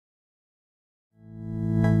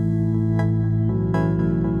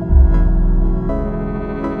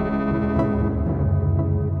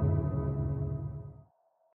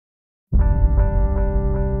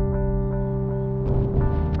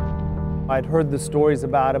I'd heard the stories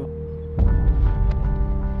about him.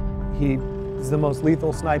 He's the most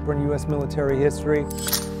lethal sniper in U.S. military history.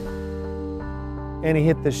 And he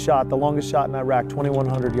hit this shot, the longest shot in Iraq,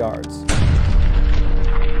 2,100 yards.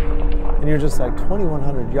 And you're just like,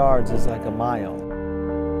 2,100 yards is like a mile.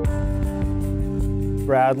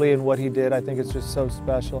 Bradley and what he did, I think it's just so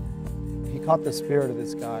special. He caught the spirit of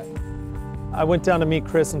this guy. I went down to meet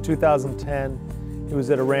Chris in 2010. He was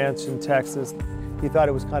at a ranch in Texas. He thought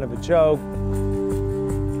it was kind of a joke.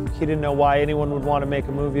 He didn't know why anyone would want to make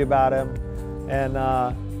a movie about him. And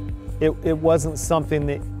it wasn't something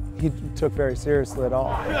that he took very seriously at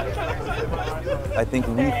all. I think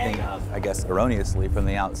we think, I guess erroneously from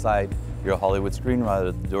the outside, you're a Hollywood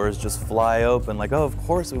screenwriter, the doors just fly open, like, oh, of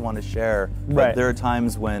course we want to share. But right. There are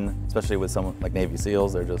times when, especially with someone like Navy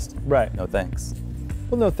SEALs, they're just, right. No thanks.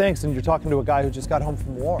 Well, no thanks, and you're talking to a guy who just got home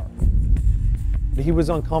from war. He was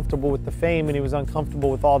uncomfortable with the fame, and he was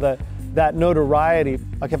uncomfortable with all that notoriety.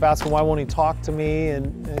 I kept asking, why won't he talk to me?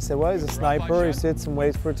 And I said, well, he's a sniper, he sits and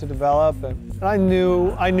waits for it to develop. And I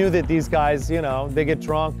knew that these guys, you know, they get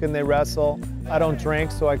drunk and they wrestle. I don't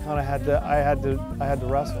drink, so I kind of had to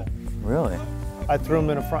wrestle. Really? I threw him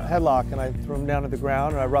in a front headlock, and I threw him down to the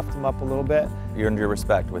ground, and I roughed him up a little bit. You earned your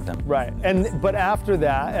respect with him. Right. But after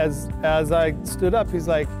that, as I stood up, he's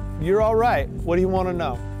like, you're all right. What do you want to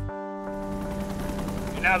know?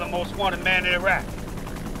 You're now the most wanted man in Iraq.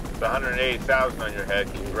 It's 180,000 on your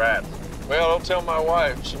head. Congrats. Well, don't tell my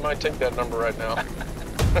wife. She might take that number right now.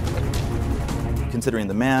 Considering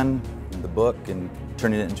The Man, the book, and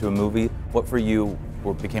turning it into a movie, what for you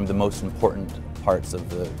became the most important parts of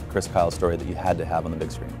the Chris Kyle story that you had to have on the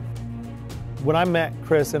big screen? When I met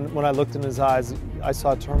Chris and when I looked in his eyes, I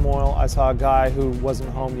saw turmoil. I saw a guy who wasn't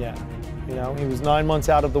home yet. You know, he was 9 months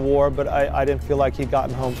out of the war, but I didn't feel like he'd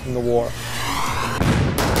gotten home from the war.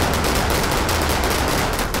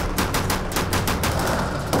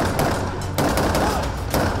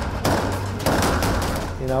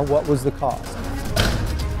 You know, what was the cost?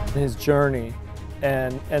 His journey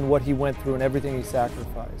and what he went through and everything he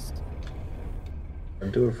sacrificed. I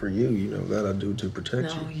do it for you, you know that. I do it to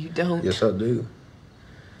protect you. No, you don't. Yes, I do.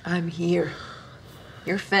 I'm here.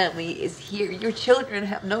 Your family is here. Your children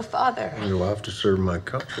have no father. Well, I have to serve my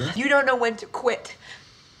country. You don't know when to quit.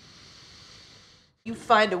 You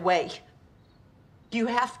find a way. You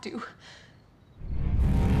have to.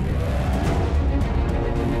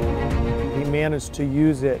 He managed to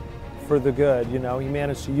use it for the good, you know. He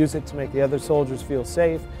managed to use it to make the other soldiers feel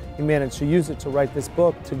safe. He managed to use it to write this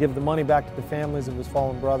book, to give the money back to the families of his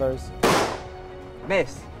fallen brothers.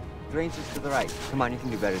 Miss, 3 inches to the right. Come on, you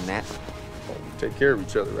can do better than that. Well, we take care of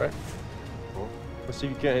each other, right? Let's see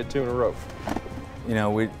if you can't hit 2 in a row. You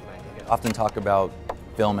know, we often talk about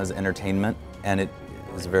film as entertainment, and it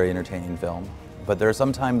is a very entertaining film. But there are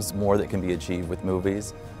sometimes more that can be achieved with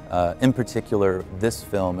movies. In particular, this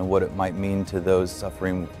film and what it might mean to those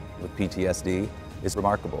suffering with PTSD is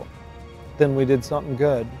remarkable. Then we did something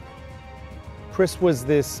good. Chris,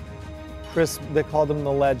 they called him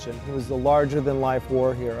the legend. He was the larger-than-life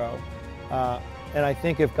war hero. And I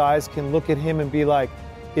think if guys can look at him and be like,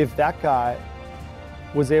 if that guy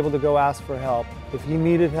was able to go ask for help, if he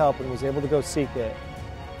needed help and was able to go seek it,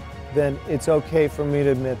 then it's okay for me to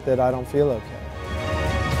admit that I don't feel okay.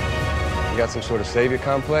 You got some sort of savior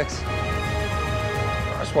complex?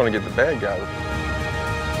 I just want to get the bad guy.